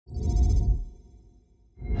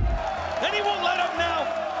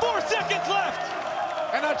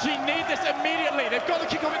NRG need this immediately. They've got the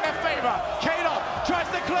kick off in their favor. Kato tries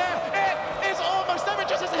to clear. It is almost there. It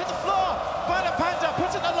just has to hit the floor. Violent Panda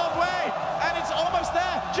puts it a long way, and it's almost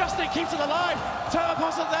there. Justin keeps it alive. Turbo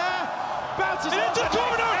Possum there. Bounces into the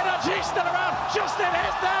corner. NRG still around. Justin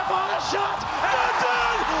is there for the shot.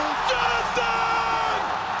 Justin! Justin!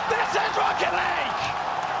 This is Rocket League!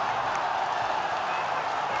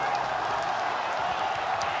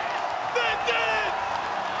 They did it!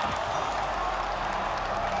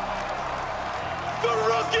 The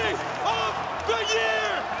Rookie of the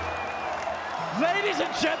Year! Ladies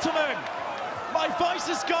and gentlemen, my voice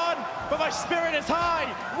is gone, but my spirit is high.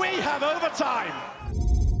 We have overtime.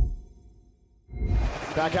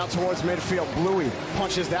 Back out towards midfield. Bluey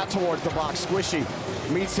punches that towards the box. Squishy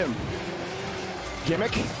meets him.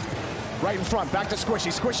 Gimmick right in front. Back to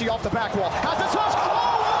Squishy. Squishy off the back wall. Has the touch.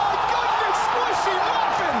 Oh my goodness! Squishy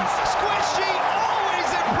muffins! Squishy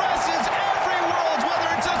always impresses every world,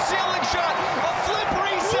 whether it's a ceiling shot, a flip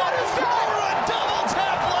reset, or a double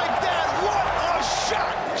tap like that. What a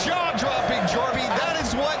shot! Jaw-dropping, Jorby. That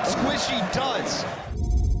is what Squishy does.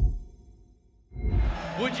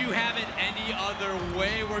 Would you have it any other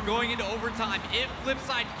way? We're going into overtime. If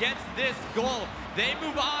Flipside gets this goal, they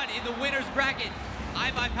move on in the winner's bracket.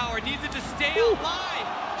 iBuyPower needs it to stay alive.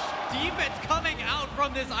 Defense coming out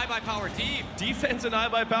from this iBuyPower team. Defense and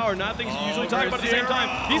iBuyPower, not things you usually talk about at the same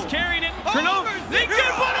time. He's carrying it. Granova, they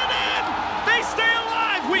can put it in! They stay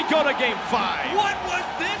alive! We go to game 5. What was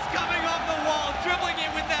this coming off the wall? Dribbling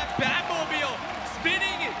it with that Batmobile,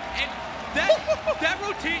 spinning it, and that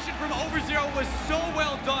rotation from over zero was so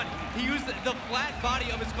well done. He used the flat body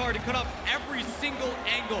of his car to cut off every single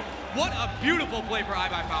angle. What a beautiful play for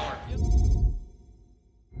iBuyPower.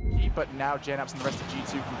 But now JNAPS and the rest of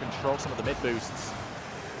G2 can control some of the mid boosts.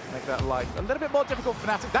 Make that life a little bit more difficult for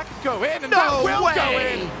Fnatic. That could go in, and that will go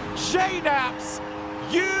in! JNAPS,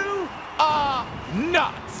 you are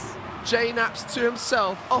nuts! JNAPS to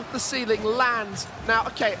himself, off the ceiling, lands. Now,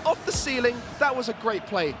 okay, off the ceiling, that was a great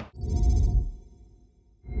play.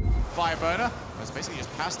 Fireburner has basically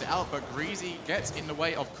just passed it out, but Greasy gets in the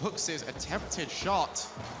way of Cooks' attempted shot.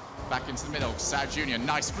 Back into the middle, Sad Jr.,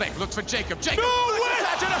 nice flick, looks for Jacob. Jacob! No way!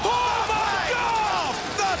 Oh my God!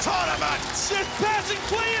 The tournament! This passing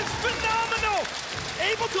play is phenomenal!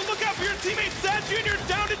 Able to look out for your teammate, Sad Jr.,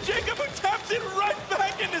 down to Jacob, who taps it right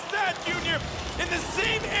back into Sad Jr. in the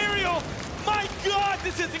same aerial. My God,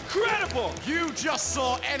 this is incredible! You just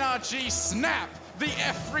saw NRG snap the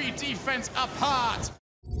F3 defense apart.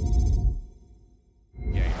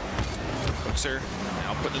 Yeah. Cookser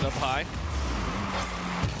now putting it up high.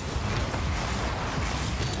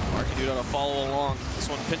 Mark can do it on a follow along. This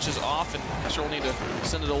one pinches off, and Kesher will need to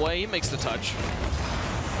send it away. He makes the touch.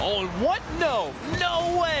 Oh, and what? No,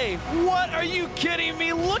 no way. What? Are you kidding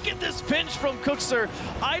me? Look at this pinch from Cookser.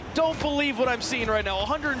 I don't believe what I'm seeing right now.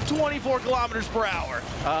 124 kilometers per hour.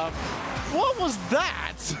 What was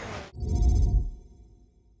that?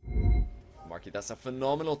 Marky, that's a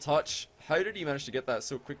phenomenal touch. How did he manage to get that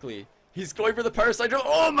so quickly? He's going for the power slide drill.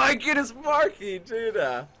 Oh my goodness, Marky, do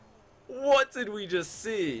that. What did we just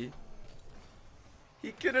see?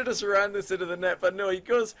 He could have just ran this into the net, but no, he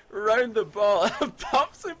goes around the ball and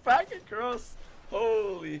pops it back across.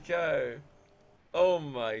 Holy cow. Oh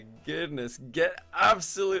my goodness, get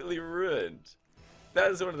absolutely ruined.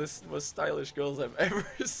 That is one of the most stylish goals I've ever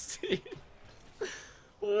seen.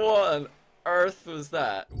 What on earth was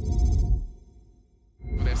that?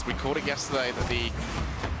 We called it yesterday that the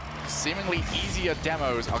seemingly easier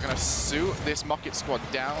demos are going to suit this Mocket squad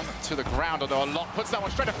down to the ground, although a lot puts that one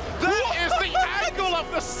straight up. That is the angle of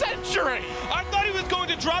the century! I thought he was going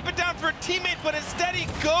to drop it down for a teammate, but instead he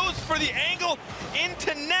goes for the angle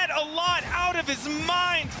into net a lot, out of his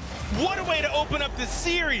mind. What a way to open up this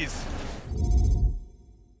series.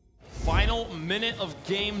 Final minute of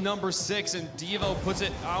game number 6, and Devo puts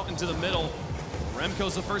it out into the middle.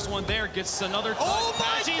 Remco's the first one there, gets another touch. Oh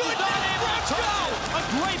my goodness, Remco! A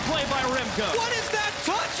great play by Remco. What is that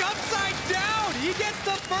touch upside down? He gets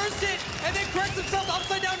the first hit and then corrects himself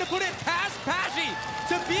upside down to put it past Pashy.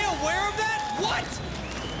 To be aware of that? What?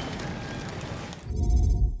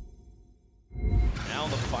 Now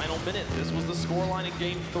the final minute. This was the scoreline in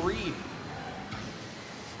game 3.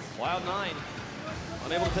 Cloud9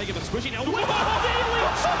 unable to take it, but Squishy now with Daily!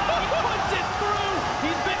 He puts it through!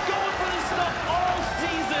 He's been going for this stuff all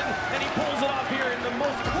season, and he pulls it off here in the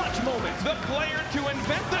most clutch moments. The player to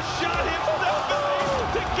invent the shot himself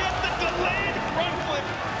to get the delayed front flip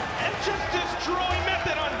and just destroy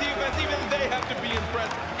Method on defense. Even they have to be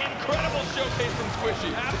impressed. Incredible showcase from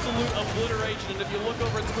Squishy. Absolute obliteration, and if you look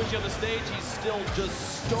over at Squishy on the stage, he's still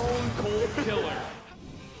just stone cold killer.